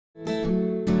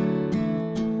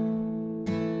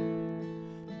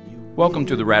Welcome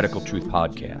to the Radical Truth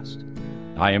Podcast.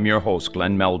 I am your host,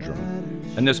 Glenn Meldrum,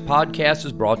 and this podcast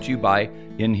is brought to you by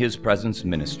In His Presence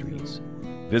Ministries.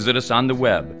 Visit us on the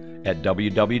web at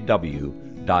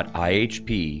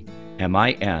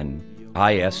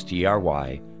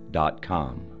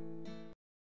www.ihpministry.com.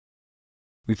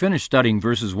 We finished studying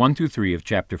verses 1 through 3 of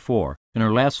chapter 4 in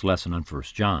our last lesson on 1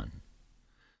 John.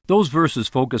 Those verses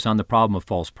focus on the problem of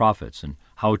false prophets and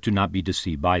how to not be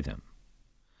deceived by them.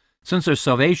 Since our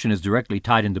salvation is directly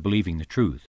tied into believing the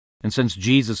truth, and since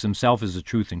Jesus himself is the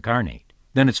truth incarnate,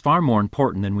 then it's far more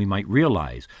important than we might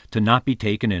realize to not be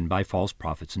taken in by false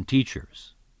prophets and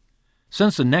teachers.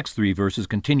 Since the next 3 verses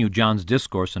continue John's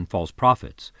discourse on false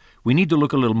prophets, we need to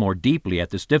look a little more deeply at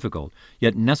this difficult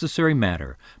yet necessary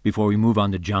matter before we move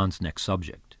on to John's next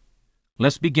subject.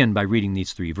 Let's begin by reading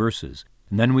these 3 verses,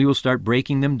 and then we will start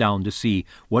breaking them down to see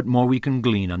what more we can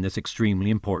glean on this extremely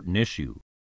important issue.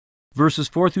 Verses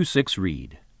 4 through 6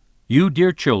 read, "You,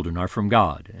 dear children, are from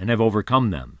God, and have overcome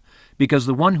them, because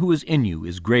the one who is in you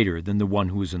is greater than the one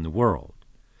who is in the world.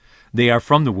 They are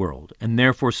from the world, and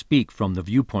therefore speak from the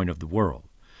viewpoint of the world,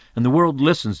 and the world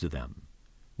listens to them.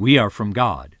 We are from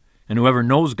God, and whoever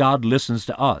knows God listens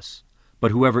to us,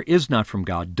 but whoever is not from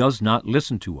God does not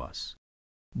listen to us.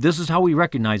 This is how we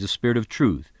recognize the spirit of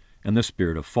truth and the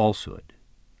spirit of falsehood."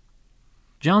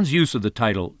 John's use of the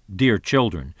title, "Dear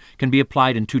Children," can be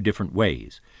applied in 2 different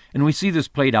ways, and we see this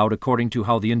played out according to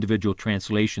how the individual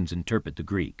translations interpret the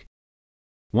Greek.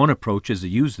 One approach is to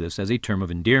use this as a term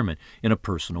of endearment in a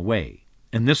personal way,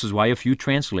 and this is why a few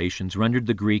translations rendered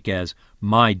the Greek as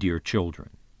 "my dear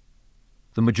children."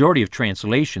 The majority of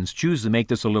translations choose to make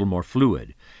this a little more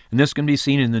fluid, and this can be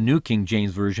seen in the New King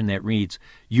James Version that reads,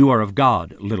 "You are of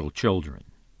God, little children."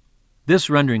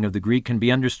 This rendering of the Greek can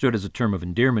be understood as a term of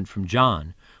endearment from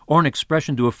John, or an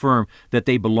expression to affirm that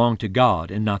they belong to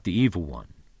God and not the evil one.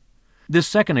 This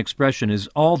second expression is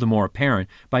all the more apparent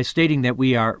by stating that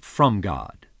we are from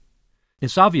God.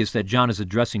 It's obvious that John is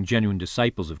addressing genuine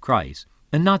disciples of Christ,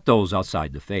 and not those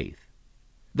outside the faith.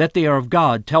 That they are of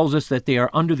God tells us that they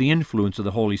are under the influence of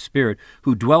the Holy Spirit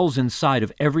who dwells inside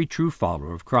of every true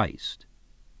follower of Christ.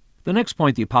 The next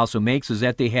point the apostle makes is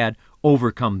that they had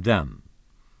overcome them.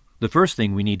 The first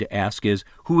thing we need to ask is,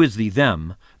 who is the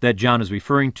them that John is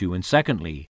referring to? And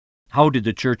secondly, how did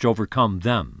the church overcome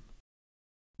them?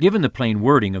 Given the plain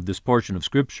wording of this portion of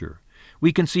Scripture,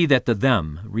 we can see that the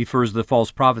them refers to the false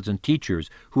prophets and teachers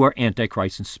who are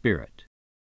antichrist in spirit.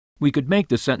 We could make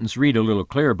the sentence read a little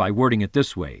clearer by wording it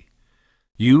this way: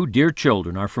 "You, dear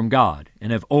children, are from God,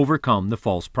 and have overcome the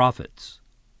false prophets."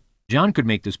 John could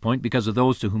make this point because of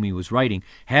those to whom he was writing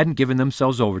hadn't given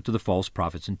themselves over to the false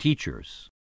prophets and teachers.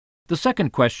 The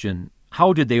second question,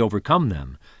 how did they overcome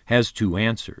them, has 2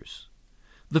 answers.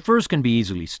 The first can be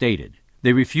easily stated.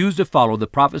 They refused to follow the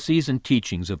prophecies and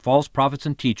teachings of false prophets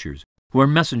and teachers who are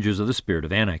messengers of the spirit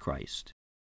of Antichrist.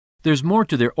 There's more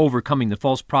to their overcoming the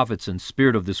false prophets and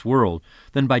spirit of this world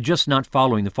than by just not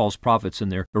following the false prophets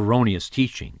and their erroneous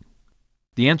teaching.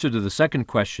 The answer to the second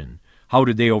question, how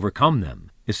did they overcome them,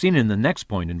 is seen in the next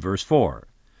point in verse 4.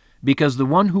 "Because the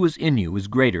one who is in you is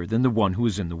greater than the one who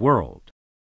is in the world."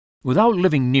 Without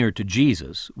living near to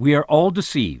Jesus, we are all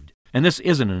deceived, and this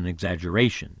isn't an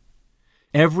exaggeration.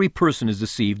 Every person is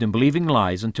deceived in believing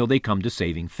lies until they come to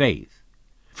saving faith.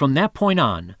 From that point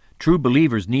on, true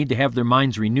believers need to have their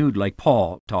minds renewed like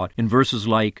Paul taught in verses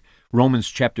like Romans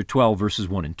chapter 12, verses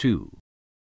 1 and 2.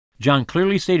 John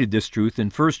clearly stated this truth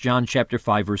in 1 John chapter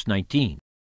 5, verse 19.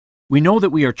 "We know that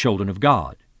we are children of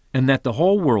God, and that the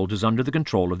whole world is under the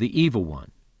control of the evil one."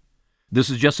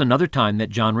 This is just another time that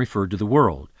John referred to the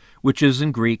world, which is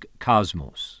in Greek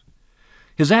cosmos.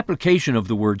 His application of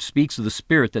the word speaks of the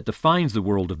spirit that defines the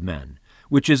world of men,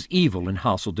 which is evil and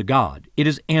hostile to God. It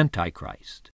is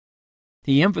Antichrist.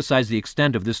 He emphasized the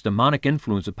extent of this demonic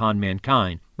influence upon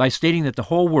mankind by stating that the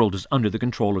whole world is under the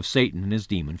control of Satan and his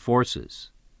demon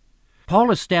forces.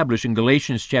 Paul established in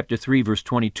Galatians chapter 3, verse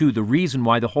 22 the reason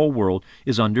why the whole world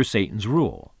is under Satan's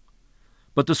rule.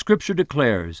 But the Scripture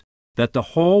declares that the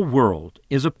whole world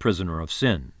is a prisoner of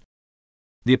sin.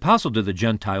 The apostle to the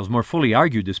Gentiles more fully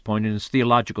argued this point in his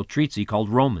theological treatise called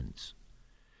Romans.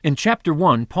 In chapter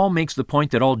 1, Paul makes the point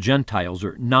that all Gentiles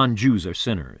or non-Jews are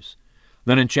sinners.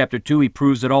 Then in chapter 2, he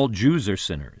proves that all Jews are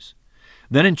sinners.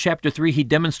 Then in chapter 3, he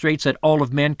demonstrates that all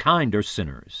of mankind are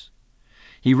sinners.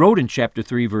 He wrote in chapter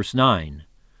 3, verse 9,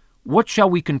 "What shall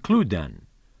we conclude then?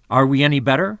 Are we any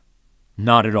better?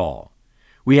 Not at all.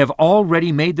 We have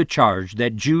already made the charge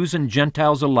that Jews and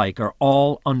Gentiles alike are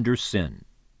all under sin."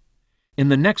 In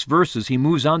the next verses, he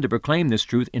moves on to proclaim this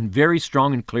truth in very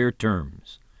strong and clear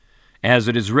terms. As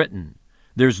it is written,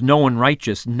 "There's no one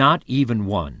righteous, not even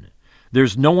one.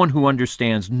 There's no one who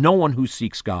understands, no one who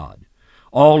seeks God.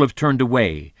 All have turned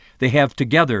away. They have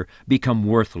together become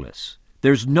worthless.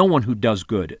 There's no one who does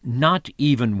good, not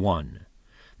even one.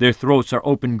 Their throats are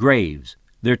open graves.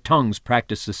 Their tongues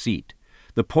practice deceit.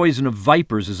 The poison of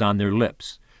vipers is on their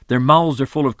lips. Their mouths are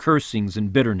full of cursings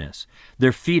and bitterness.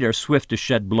 Their feet are swift to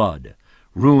shed blood.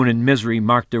 Ruin and misery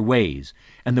mark their ways,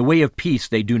 and the way of peace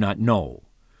they do not know.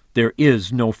 There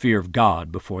is no fear of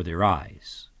God before their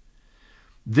eyes."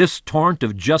 This torrent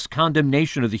of just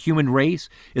condemnation of the human race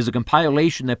is a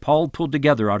compilation that Paul pulled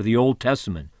together out of the Old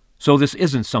Testament, so this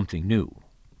isn't something new.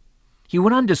 He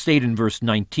went on to state in verse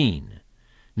 19,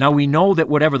 "Now we know that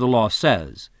whatever the law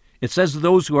says, it says to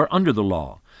those who are under the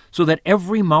law, so that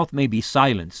every mouth may be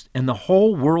silenced and the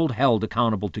whole world held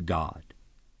accountable to God."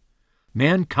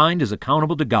 Mankind is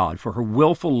accountable to God for her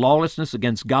willful lawlessness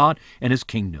against God and His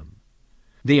kingdom.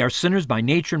 They are sinners by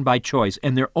nature and by choice,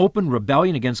 and their open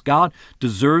rebellion against God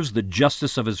deserves the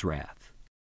justice of His wrath.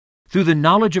 Through the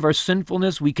knowledge of our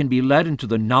sinfulness, we can be led into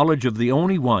the knowledge of the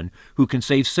only one who can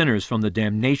save sinners from the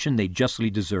damnation they justly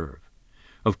deserve.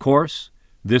 Of course,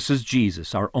 this is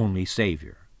Jesus, our only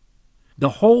Savior.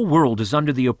 The whole world is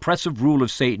under the oppressive rule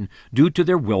of Satan due to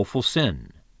their willful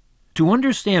sin. To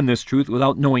understand this truth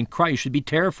without knowing Christ should be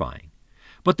terrifying.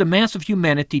 But the mass of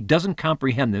humanity doesn't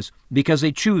comprehend this because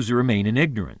they choose to remain in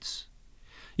ignorance.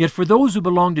 Yet for those who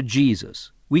belong to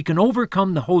Jesus, we can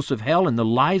overcome the hosts of hell and the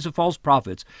lies of false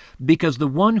prophets because the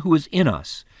one who is in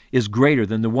us is greater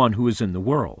than the one who is in the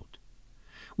world.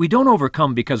 We don't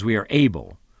overcome because we are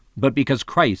able, but because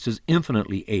Christ is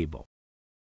infinitely able.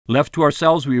 Left to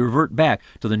ourselves, we revert back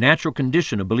to the natural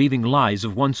condition of believing lies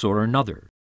of one sort or another.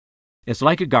 It's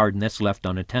like a garden that's left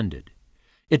unattended.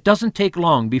 It doesn't take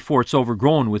long before it's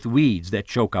overgrown with weeds that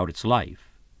choke out its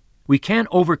life. We can't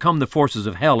overcome the forces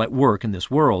of hell at work in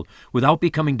this world without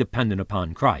becoming dependent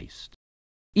upon Christ.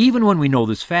 Even when we know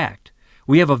this fact,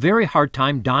 we have a very hard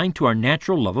time dying to our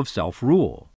natural love of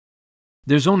self-rule.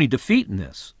 There's only defeat in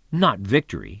this, not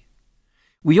victory.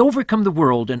 We overcome the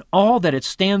world and all that it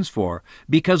stands for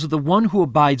because the one who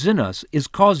abides in us is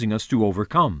causing us to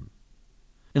overcome.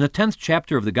 In the 10th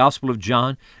chapter of the Gospel of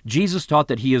John, Jesus taught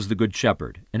that He is the Good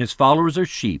Shepherd, and His followers are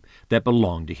sheep that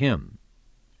belong to Him.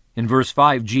 In verse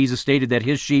 5, Jesus stated that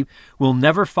His sheep will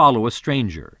never follow a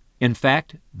stranger. In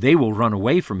fact, they will run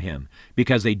away from Him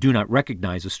because they do not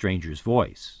recognize a stranger's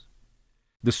voice.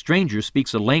 The stranger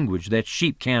speaks a language that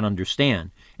sheep can't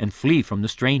understand and flee from the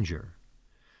stranger.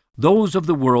 Those of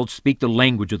the world speak the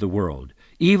language of the world,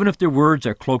 even if their words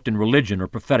are cloaked in religion or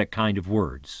prophetic kind of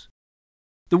words.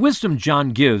 The wisdom John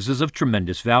gives is of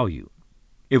tremendous value.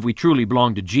 If we truly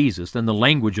belong to Jesus, then the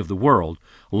language of the world,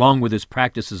 along with its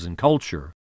practices and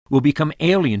culture, will become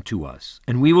alien to us,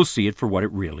 and we will see it for what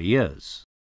it really is.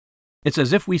 It's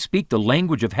as if we speak the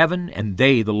language of heaven and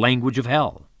they the language of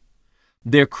hell.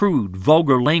 Their crude,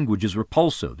 vulgar language is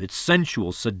repulsive. It's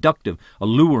sensual, seductive,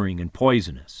 alluring, and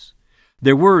poisonous.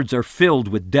 Their words are filled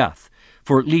with death,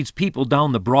 for it leads people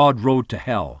down the broad road to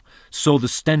hell, so the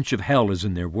stench of hell is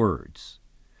in their words.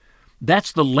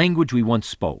 That's the language we once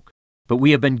spoke, but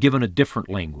we have been given a different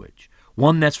language,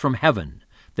 one that's from heaven,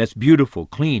 that's beautiful,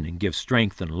 clean, and gives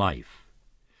strength and life.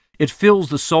 It fills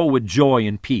the soul with joy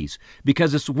and peace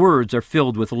because its words are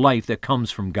filled with life that comes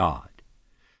from God.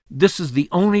 This is the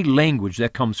only language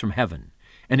that comes from heaven,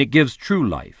 and it gives true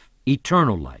life,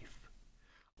 eternal life.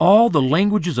 All the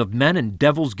languages of men and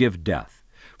devils give death,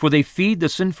 for they feed the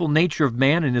sinful nature of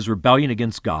man in his rebellion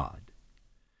against God.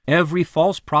 Every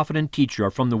false prophet and teacher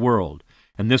are from the world,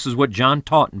 and this is what John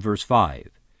taught in verse 5.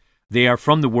 They are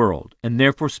from the world, and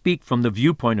therefore speak from the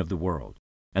viewpoint of the world,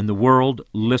 and the world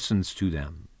listens to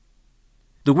them.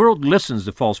 The world listens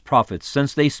to false prophets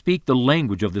since they speak the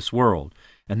language of this world,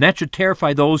 and that should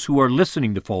terrify those who are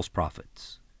listening to false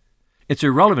prophets. It's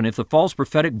irrelevant if the false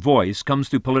prophetic voice comes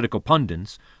through political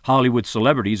pundits, Hollywood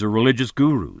celebrities, or religious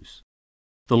gurus.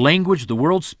 The language the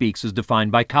world speaks is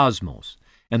defined by cosmos,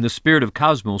 and the spirit of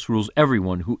cosmos rules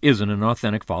everyone who isn't an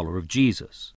authentic follower of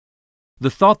Jesus.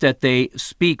 The thought that they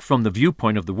speak from the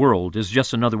viewpoint of the world is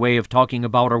just another way of talking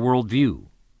about our worldview.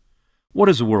 What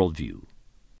is a worldview?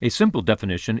 A simple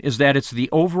definition is that it's the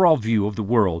overall view of the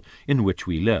world in which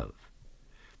we live.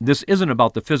 This isn't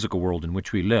about the physical world in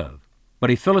which we live, but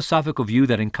a philosophical view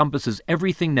that encompasses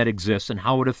everything that exists and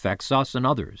how it affects us and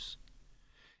others.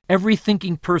 Every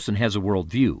thinking person has a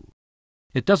worldview.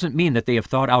 It doesn't mean that they have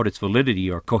thought out its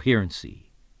validity or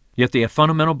coherency. Yet they have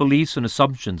fundamental beliefs and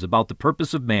assumptions about the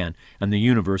purpose of man and the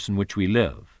universe in which we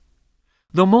live.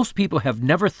 Though most people have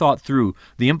never thought through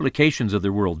the implications of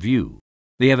their worldview,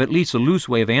 They have at least a loose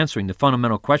way of answering the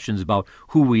fundamental questions about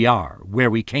who we are,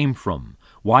 where we came from,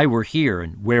 why we're here,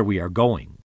 and where we are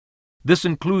going. This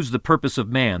includes the purpose of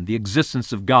man, the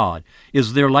existence of God,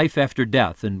 is there life after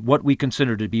death, and what we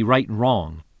consider to be right and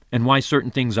wrong, and why certain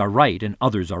things are right and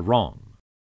others are wrong.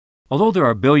 Although there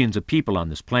are billions of people on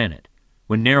this planet,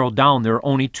 when narrowed down there are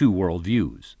only two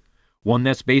worldviews, one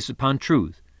that's based upon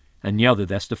truth, and the other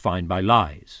that's defined by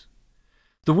lies.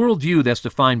 The worldview that's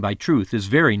defined by truth is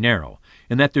very narrow,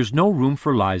 in that there's no room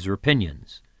for lies or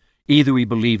opinions. Either we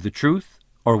believe the truth,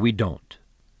 or we don't.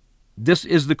 This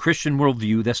is the Christian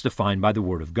worldview that's defined by the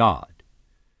Word of God.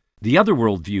 The other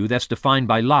worldview that's defined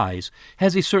by lies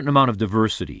has a certain amount of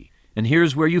diversity, and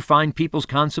here's where you find people's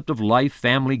concept of life,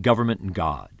 family, government, and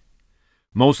God.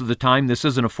 Most of the time, this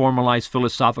isn't a formalized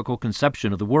philosophical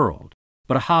conception of the world,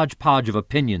 but a hodgepodge of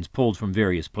opinions pulled from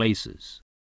various places.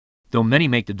 Though many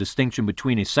make the distinction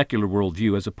between a secular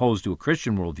worldview as opposed to a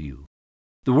Christian worldview,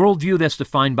 the worldview that's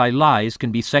defined by lies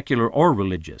can be secular or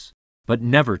religious, but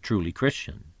never truly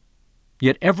Christian.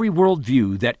 Yet every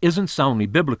worldview that isn't soundly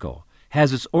biblical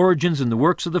has its origins in the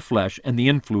works of the flesh and the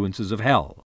influences of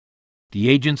hell. The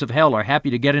agents of hell are happy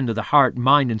to get into the heart,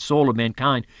 mind, and soul of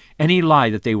mankind any lie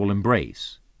that they will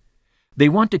embrace. They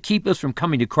want to keep us from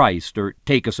coming to Christ or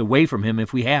take us away from Him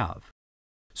if we have.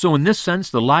 So in this sense,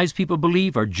 the lies people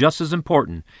believe are just as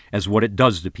important as what it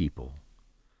does to people.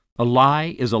 A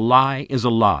lie is a lie is a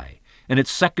lie, and it's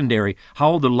secondary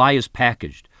how the lie is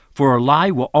packaged, for a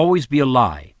lie will always be a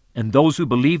lie, and those who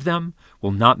believe them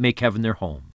will not make heaven their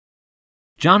home.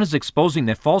 John is exposing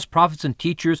that false prophets and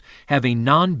teachers have a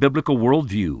non-biblical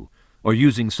worldview, or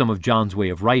using some of John's way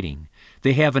of writing,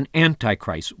 they have an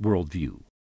antichrist worldview.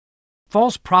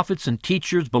 False prophets and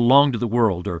teachers belong to the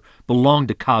world, or belong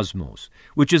to cosmos,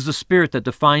 which is the spirit that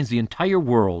defines the entire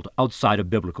world outside of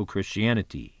biblical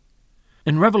Christianity.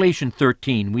 In Revelation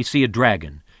 13, we see a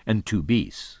dragon and two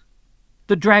beasts.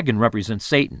 The dragon represents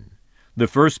Satan. The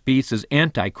first beast is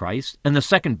Antichrist, and the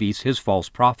second beast his false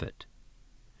prophet.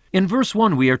 In verse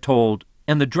 1 we are told,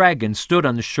 "And the dragon stood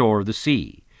on the shore of the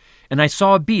sea, and I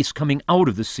saw a beast coming out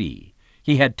of the sea.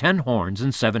 He had 10 horns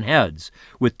and 7 heads,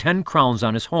 with 10 crowns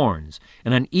on his horns,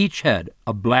 and on each head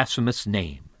a blasphemous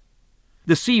name."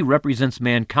 The sea represents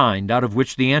mankind, out of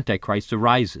which the Antichrist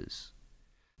arises.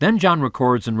 Then John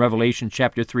records in Revelation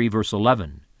chapter 3, verse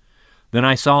 11, "Then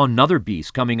I saw another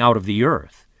beast coming out of the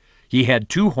earth. He had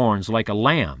 2 horns like a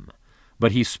lamb,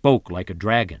 but he spoke like a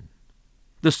dragon."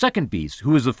 The second beast,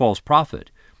 who is the false prophet,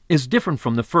 is different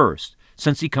from the first,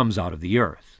 since he comes out of the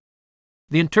earth.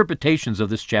 The interpretations of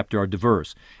this chapter are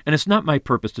diverse, and it's not my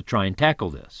purpose to try and tackle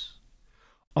this.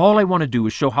 All I want to do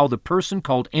is show how the person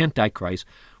called Antichrist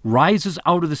rises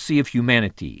out of the sea of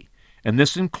humanity, and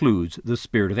this includes the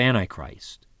spirit of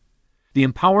Antichrist. The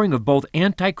empowering of both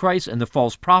Antichrist and the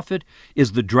false prophet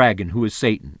is the dragon, who is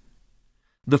Satan.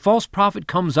 The false prophet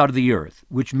comes out of the earth,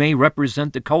 which may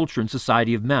represent the culture and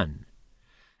society of men.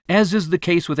 As is the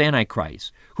case with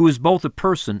Antichrist, who is both a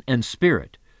person and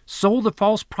spirit, so the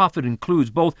false prophet includes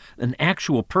both an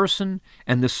actual person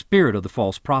and the spirit of the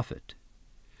false prophet.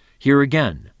 Here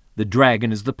again, the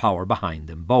dragon is the power behind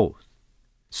them both.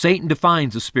 Satan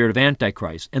defines the spirit of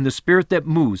Antichrist and the spirit that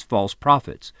moves false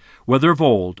prophets, whether of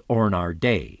old or in our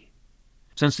day.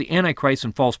 Since the Antichrist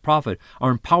and false prophet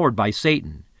are empowered by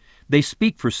Satan, they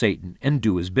speak for Satan and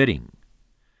do his bidding.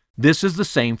 This is the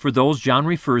same for those John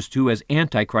refers to as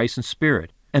Antichrist in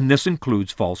spirit, and this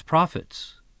includes false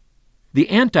prophets. The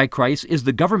Antichrist is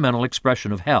the governmental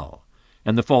expression of hell,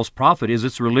 and the false prophet is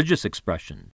its religious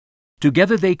expression.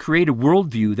 Together they create a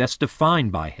worldview that's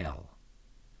defined by hell.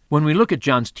 When we look at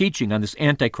John's teaching on this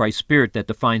Antichrist spirit that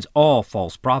defines all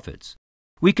false prophets,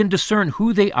 we can discern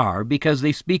who they are because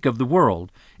they speak of the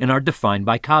world and are defined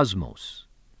by cosmos.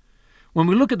 When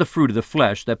we look at the fruit of the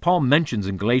flesh that Paul mentions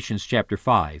in Galatians chapter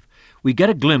 5, we get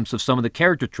a glimpse of some of the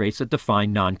character traits that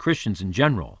define non-Christians in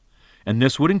general, and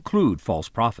this would include false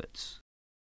prophets.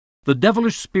 The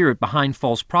devilish spirit behind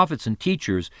false prophets and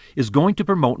teachers is going to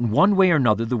promote in one way or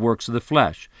another the works of the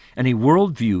flesh and a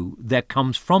worldview that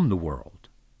comes from the world.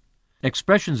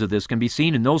 Expressions of this can be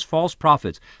seen in those false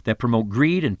prophets that promote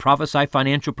greed and prophesy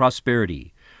financial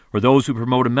prosperity, or those who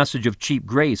promote a message of cheap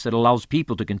grace that allows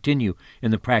people to continue in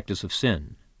the practice of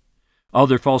sin.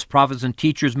 Other false prophets and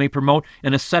teachers may promote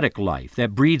an ascetic life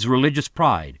that breeds religious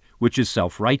pride, which is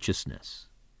self-righteousness.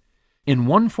 In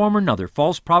one form or another,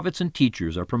 false prophets and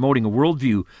teachers are promoting a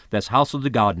worldview that's hostile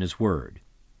to God and His Word.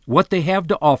 What they have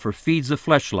to offer feeds the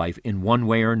flesh life in one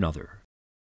way or another.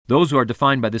 Those who are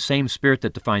defined by the same spirit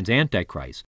that defines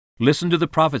Antichrist listen to the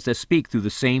prophets that speak through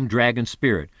the same dragon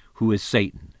spirit, who is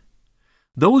Satan.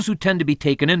 Those who tend to be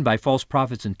taken in by false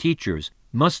prophets and teachers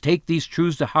must take these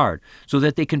truths to heart so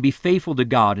that they can be faithful to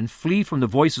God and flee from the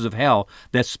voices of hell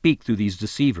that speak through these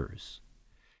deceivers.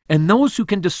 And those who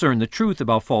can discern the truth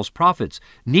about false prophets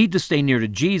need to stay near to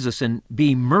Jesus and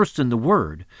be immersed in the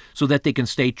Word so that they can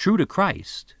stay true to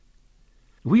Christ.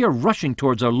 We are rushing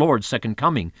towards our Lord's second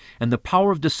coming, and the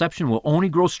power of deception will only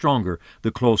grow stronger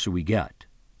the closer we get.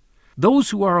 Those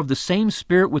who are of the same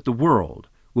spirit with the world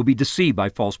will be deceived by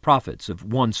false prophets of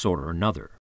one sort or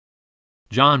another.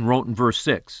 John wrote in verse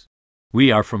 6,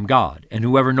 "We are from God, and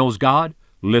whoever knows God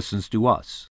listens to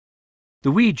us."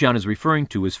 The "we" John is referring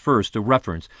to is first a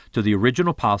reference to the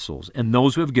original apostles and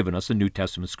those who have given us the New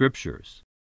Testament scriptures.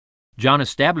 John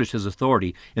established his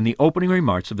authority in the opening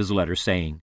remarks of his letter,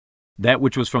 saying, "That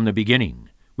which was from the beginning,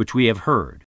 which we have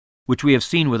heard, which we have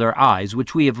seen with our eyes,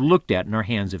 which we have looked at and our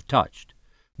hands have touched,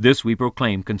 this we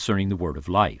proclaim concerning the word of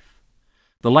life.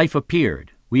 The life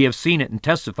appeared, we have seen it and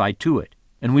testified to it,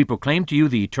 and we proclaim to you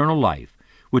the eternal life,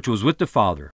 which was with the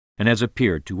Father and has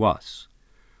appeared to us.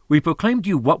 We proclaim to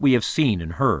you what we have seen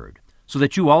and heard, so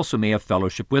that you also may have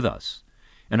fellowship with us.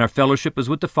 And our fellowship is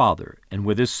with the Father and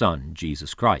with His Son,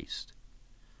 Jesus Christ."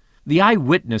 The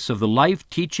eyewitness of the life,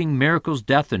 teaching, miracles,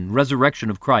 death, and resurrection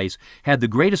of Christ had the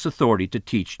greatest authority to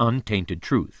teach untainted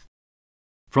truth.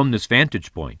 From this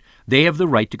vantage point, they have the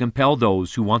right to compel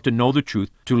those who want to know the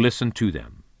truth to listen to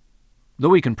them. Though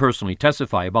we can personally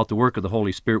testify about the work of the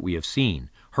Holy Spirit we have seen,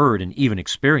 heard, and even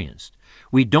experienced,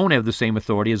 we don't have the same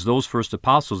authority as those first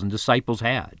apostles and disciples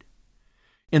had.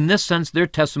 In this sense, their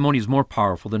testimony is more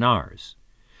powerful than ours.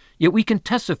 Yet we can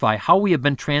testify how we have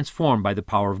been transformed by the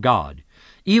power of God,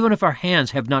 even if our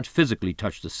hands have not physically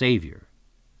touched the Savior.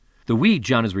 The "we"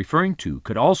 John is referring to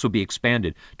could also be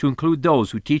expanded to include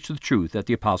those who teach the truth that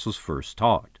the apostles first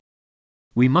taught.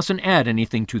 We mustn't add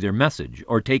anything to their message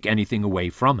or take anything away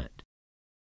from it.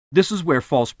 This is where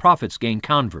false prophets gain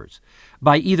converts,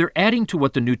 by either adding to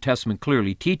what the New Testament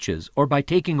clearly teaches or by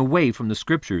taking away from the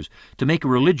Scriptures to make a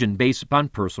religion based upon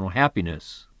personal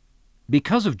happiness.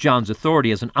 Because of John's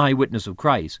authority as an eyewitness of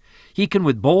Christ, he can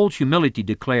with bold humility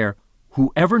declare,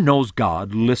 "Whoever knows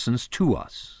God listens to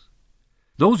us."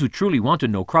 Those who truly want to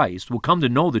know Christ will come to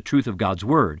know the truth of God's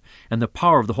Word and the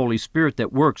power of the Holy Spirit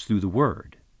that works through the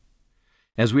Word.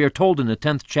 As we are told in the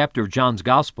 10th chapter of John's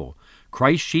Gospel,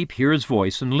 Christ's sheep hear His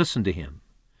voice and listen to Him.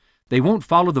 They won't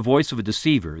follow the voice of a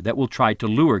deceiver that will try to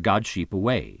lure God's sheep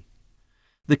away.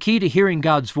 The key to hearing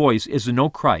God's voice is to know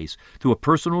Christ through a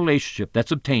personal relationship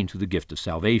that's obtained through the gift of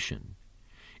salvation.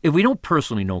 If we don't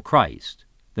personally know Christ,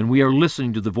 then we are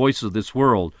listening to the voices of this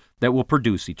world that will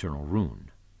produce eternal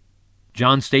ruin.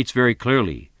 John states very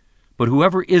clearly, "But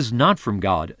whoever is not from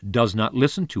God does not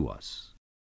listen to us."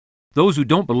 Those who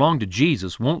don't belong to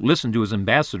Jesus won't listen to His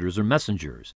ambassadors or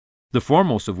messengers, the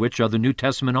foremost of which are the New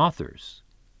Testament authors.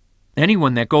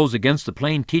 Anyone that goes against the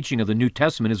plain teaching of the New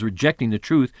Testament is rejecting the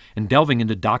truth and delving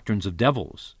into doctrines of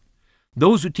devils.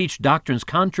 Those who teach doctrines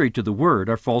contrary to the Word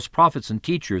are false prophets and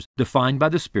teachers defined by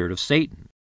the spirit of Satan.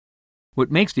 What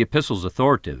makes the epistles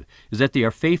authoritative is that they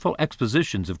are faithful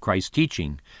expositions of Christ's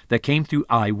teaching that came through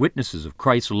eyewitnesses of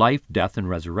Christ's life, death, and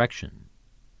resurrection.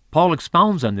 Paul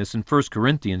expounds on this in 1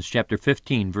 Corinthians chapter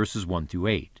 15, verses 1 through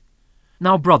 8.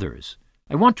 "Now, brothers,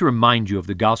 I want to remind you of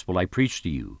the gospel I preached to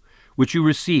you, which you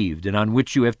received and on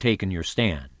which you have taken your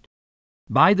stand.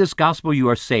 By this gospel you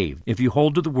are saved, if you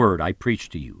hold to the word I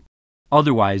preached to you.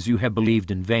 Otherwise you have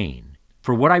believed in vain.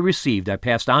 For what I received I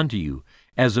passed on to you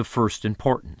as of first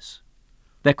importance,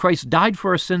 that Christ died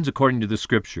for our sins according to the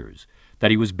Scriptures,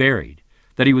 that He was buried,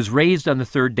 that He was raised on the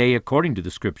third day according to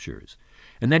the Scriptures,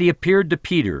 and that He appeared to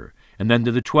Peter, and then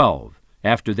to the 12.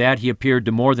 After that He appeared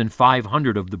to more than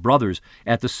 500 of the brothers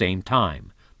at the same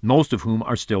time, most of whom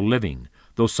are still living,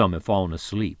 though some have fallen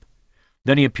asleep.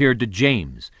 Then He appeared to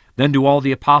James, then to all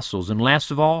the apostles, and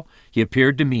last of all, He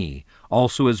appeared to me,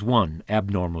 also as one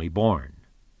abnormally born."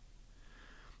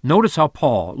 Notice how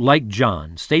Paul, like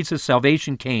John, states that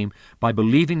salvation came by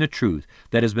believing the truth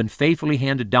that has been faithfully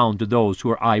handed down to those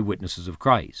who are eyewitnesses of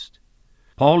Christ.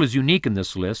 Paul is unique in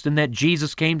this list in that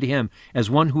Jesus came to him as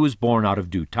one who was born out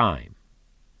of due time.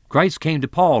 Christ came to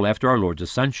Paul after our Lord's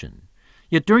ascension.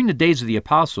 Yet during the days of the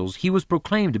apostles, he was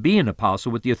proclaimed to be an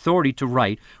apostle with the authority to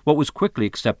write what was quickly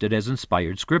accepted as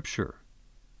inspired Scripture.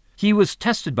 He was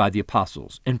tested by the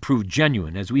apostles and proved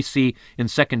genuine, as we see in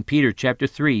 2 Peter chapter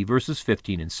 3, verses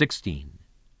 15 and 16.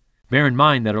 Bear in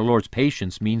mind that our Lord's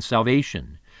patience means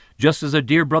salvation, just as our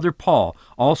dear brother Paul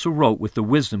also wrote with the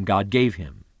wisdom God gave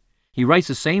him. He writes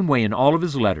the same way in all of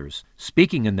his letters,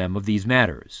 speaking in them of these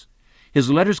matters. His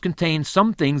letters contain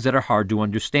some things that are hard to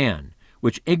understand,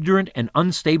 which ignorant and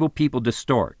unstable people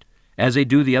distort, as they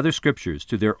do the other scriptures,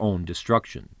 to their own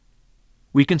destruction.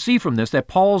 We can see from this that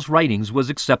Paul's writings was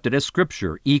accepted as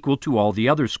scripture, equal to all the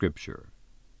other scripture.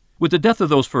 With the death of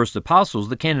those first apostles,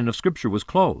 the canon of scripture was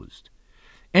closed.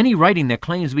 Any writing that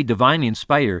claims to be divinely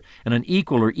inspired and an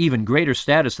equal or even greater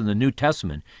status than the New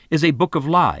Testament is a book of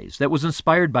lies that was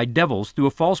inspired by devils through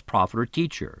a false prophet or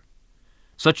teacher.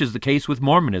 Such is the case with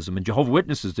Mormonism and Jehovah's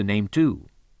Witnesses, to name two.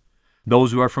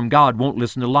 Those who are from God won't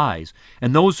listen to lies,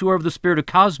 and those who are of the spirit of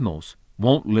cosmos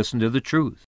won't listen to the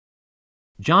truth.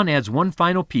 John adds one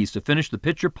final piece to finish the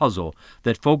picture puzzle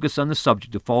that focuses on the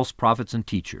subject of false prophets and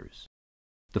teachers.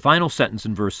 The final sentence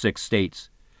in verse 6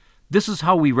 states, "This is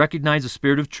how we recognize the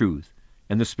spirit of truth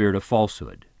and the spirit of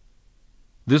falsehood."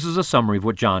 This is a summary of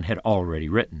what John had already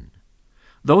written.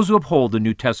 Those who uphold the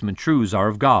New Testament truths are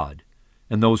of God,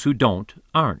 and those who don't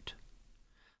aren't.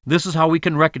 This is how we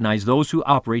can recognize those who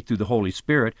operate through the Holy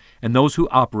Spirit and those who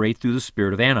operate through the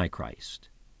spirit of Antichrist.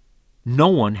 No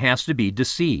one has to be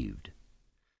deceived.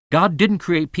 God didn't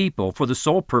create people for the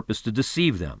sole purpose to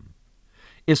deceive them.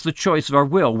 It's the choice of our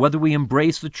will whether we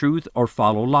embrace the truth or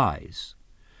follow lies.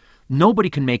 Nobody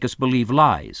can make us believe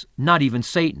lies, not even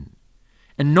Satan.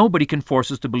 And nobody can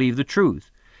force us to believe the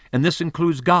truth, and this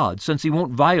includes God, since he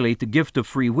won't violate the gift of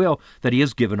free will that he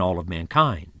has given all of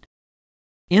mankind.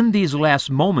 In these last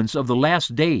moments of the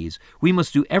last days, we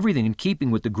must do everything in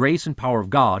keeping with the grace and power of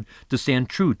God to stand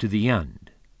true to the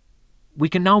end. We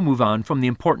can now move on from the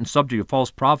important subject of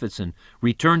false prophets and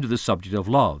return to the subject of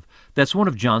love. That's one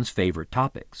of John's favorite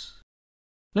topics.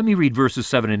 Let me read verses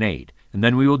 7 and 8, and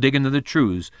then we will dig into the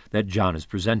truths that John is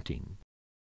presenting.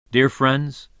 "Dear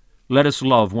friends, let us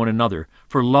love one another,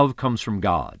 for love comes from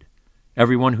God.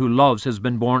 Everyone who loves has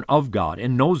been born of God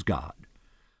and knows God.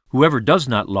 Whoever does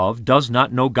not love does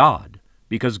not know God,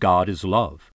 because God is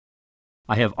love."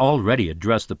 I have already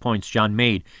addressed the points John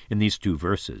made in these two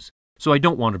verses, so I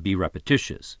don't want to be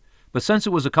repetitious, but since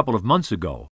it was a couple of months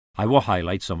ago, I will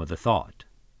highlight some of the thought.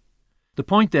 The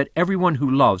point that everyone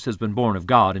who loves has been born of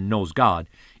God and knows God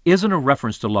isn't a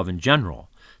reference to love in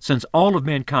general, since all of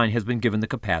mankind has been given the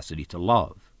capacity to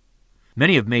love.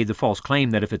 Many have made the false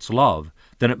claim that if it's love,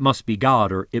 then it must be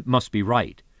God or it must be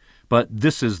right, but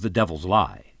this is the devil's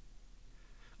lie.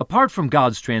 Apart from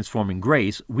God's transforming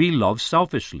grace, we love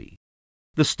selfishly.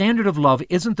 The standard of love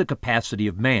isn't the capacity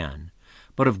of man,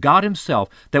 but of God himself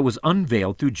that was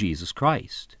unveiled through Jesus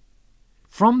Christ.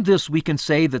 From this we can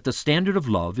say that the standard of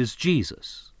love is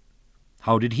Jesus.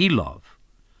 How did he love?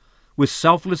 With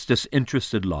selfless,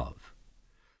 disinterested love.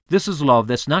 This is love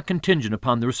that's not contingent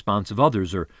upon the response of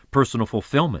others or personal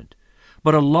fulfillment,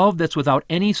 but a love that's without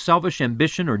any selfish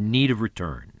ambition or need of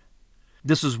return.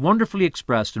 This is wonderfully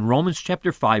expressed in Romans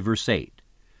chapter 5, verse 8.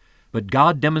 "But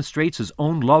God demonstrates his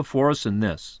own love for us in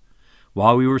this: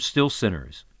 while we were still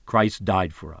sinners, Christ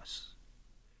died for us."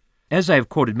 As I have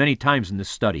quoted many times in this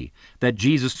study, that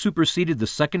Jesus superseded the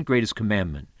second greatest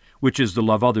commandment, which is to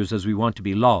love others as we want to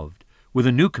be loved, with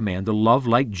a new command to love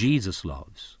like Jesus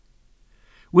loves.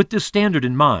 With this standard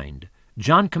in mind,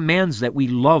 John commands that we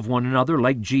love one another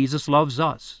like Jesus loves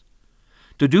us.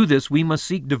 To do this, we must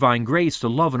seek divine grace to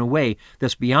love in a way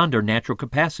that's beyond our natural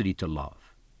capacity to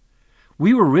love.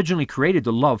 We were originally created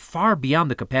to love far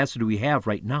beyond the capacity we have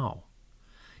right now.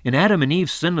 In Adam and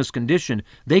Eve's sinless condition,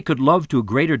 they could love to a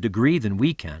greater degree than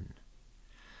we can.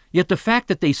 Yet the fact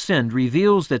that they sinned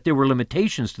reveals that there were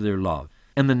limitations to their love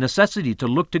and the necessity to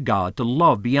look to God to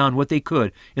love beyond what they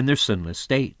could in their sinless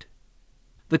state.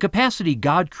 The capacity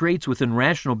God creates within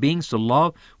rational beings to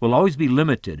love will always be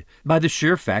limited by the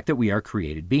sheer fact that we are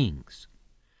created beings.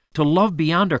 To love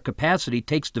beyond our capacity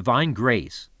takes divine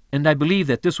grace, and I believe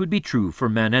that this would be true for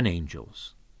men and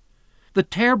angels. The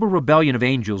terrible rebellion of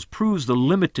angels proves the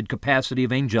limited capacity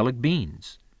of angelic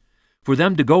beings. For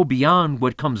them to go beyond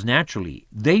what comes naturally,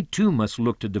 they too must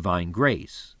look to divine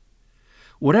grace.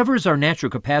 Whatever is our natural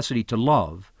capacity to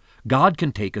love, God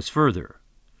can take us further.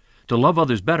 To love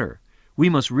others better, we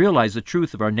must realize the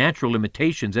truth of our natural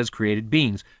limitations as created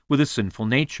beings with a sinful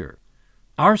nature.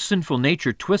 Our sinful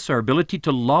nature twists our ability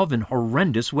to love in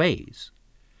horrendous ways.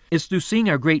 It's through seeing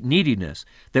our great neediness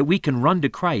that we can run to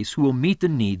Christ who will meet the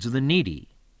needs of the needy.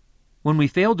 When we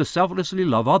fail to selflessly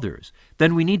love others,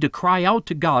 then we need to cry out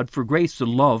to God for grace to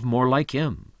love more like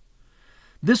him.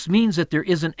 This means that there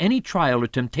isn't any trial or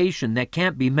temptation that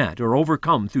can't be met or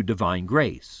overcome through divine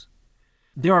grace.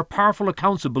 There are powerful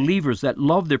accounts of believers that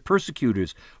love their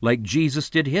persecutors like Jesus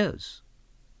did his.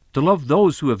 To love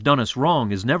those who have done us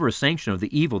wrong is never a sanction of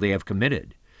the evil they have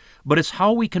committed, but it's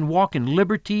how we can walk in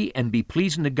liberty and be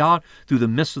pleasing to God through the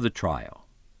midst of the trial.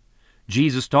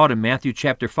 Jesus taught in Matthew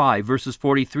chapter 5, verses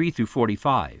 43 through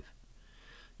 45.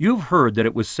 "You've heard that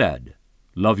it was said,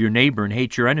 Love your neighbor and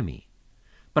hate your enemy.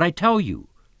 But I tell you,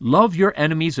 love your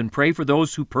enemies and pray for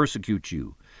those who persecute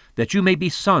you, that you may be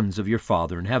sons of your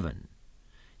Father in heaven.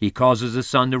 He causes his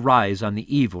sun to rise on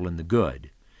the evil and the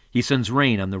good. He sends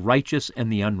rain on the righteous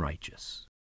and the unrighteous.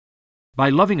 By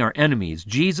loving our enemies,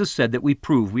 Jesus said that we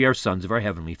prove we are sons of our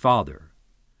Heavenly Father.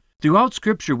 Throughout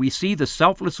Scripture, we see the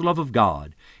selfless love of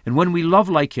God, and when we love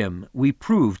like Him, we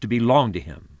prove to belong to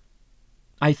Him.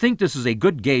 I think this is a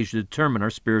good gauge to determine our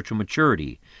spiritual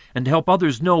maturity and to help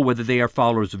others know whether they are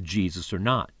followers of Jesus or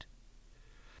not.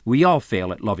 We all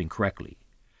fail at loving correctly,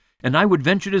 and I would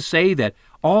venture to say that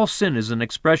all sin is an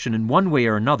expression in one way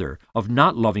or another of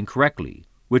not loving correctly,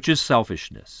 which is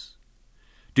selfishness.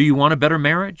 Do you want a better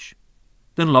marriage?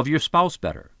 Then love your spouse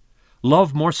better.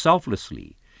 Love more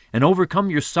selflessly, and overcome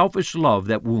your selfish love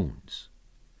that wounds.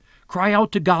 Cry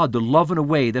out to God to love in a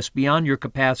way that's beyond your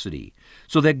capacity,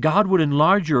 so that God would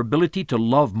enlarge your ability to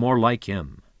love more like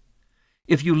Him.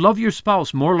 If you love your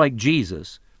spouse more like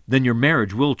Jesus, then your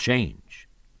marriage will change.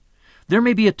 There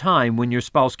may be a time when your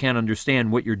spouse can't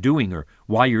understand what you're doing or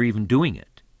why you're even doing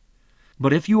it.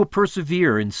 But if you will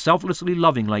persevere in selflessly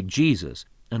loving like Jesus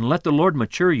and let the Lord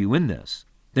mature you in this,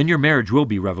 then your marriage will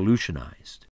be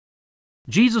revolutionized.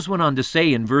 Jesus went on to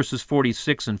say in verses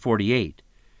 46 and 48,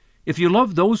 "If you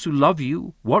love those who love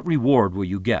you, what reward will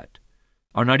you get?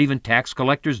 Are not even tax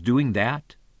collectors doing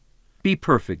that? Be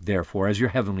perfect, therefore, as your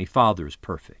heavenly Father is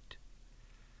perfect."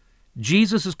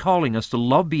 Jesus is calling us to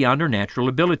love beyond our natural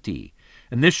ability,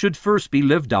 and this should first be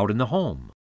lived out in the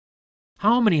home.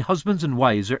 How many husbands and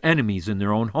wives are enemies in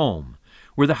their own home,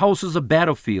 where the house is a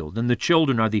battlefield and the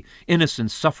children are the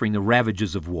innocents suffering the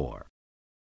ravages of war?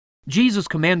 Jesus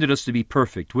commanded us to be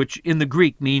perfect, which in the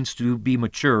Greek means to be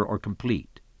mature or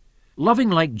complete. Loving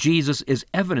like Jesus is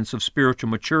evidence of spiritual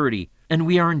maturity, and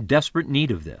we are in desperate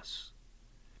need of this.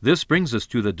 This brings us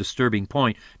to the disturbing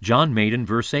point John made in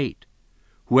verse 8.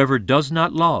 Whoever does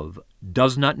not love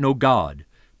does not know God,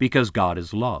 because God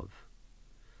is love.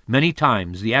 Many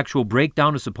times, the actual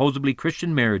breakdown of supposedly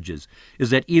Christian marriages is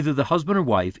that either the husband or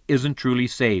wife isn't truly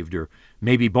saved, or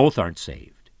maybe both aren't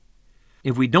saved.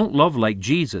 If we don't love like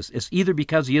Jesus, it's either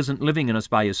because He isn't living in us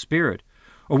by His Spirit,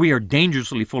 or we are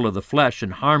dangerously full of the flesh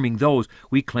and harming those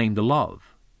we claim to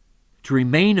love. To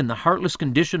remain in the heartless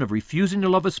condition of refusing to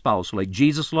love a spouse like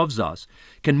Jesus loves us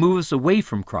can move us away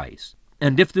from Christ,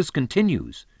 and if this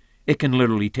continues, it can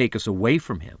literally take us away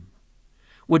from Him.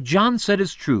 What John said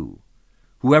is true.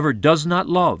 Whoever does not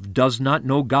love does not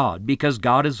know God, because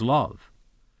God is love.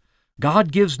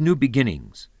 God gives new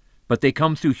beginnings, but they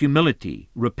come through humility,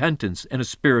 repentance, and a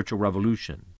spiritual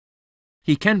revolution.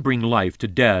 He can bring life to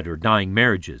dead or dying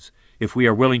marriages if we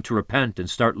are willing to repent and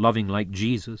start loving like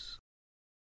Jesus.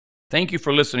 Thank you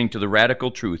for listening to The Radical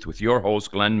Truth with your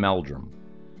host, Glenn Meldrum.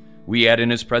 We at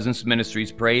In His Presence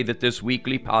Ministries pray that this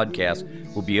weekly podcast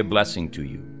will be a blessing to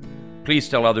you. Please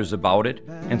tell others about it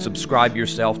and subscribe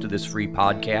yourself to this free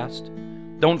podcast.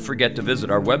 Don't forget to visit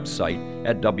our website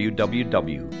at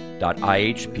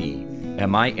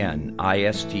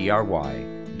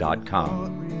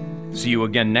www.ihpministry.com. See you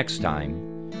again next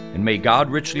time, and may God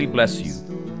richly bless you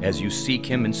as you seek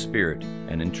Him in spirit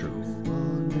and in truth.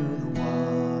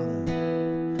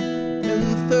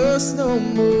 And thirst no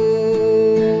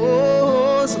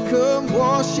more, so come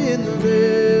wash in the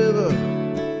river,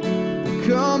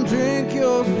 come drink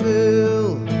your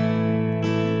fill,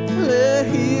 let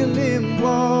healing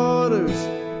water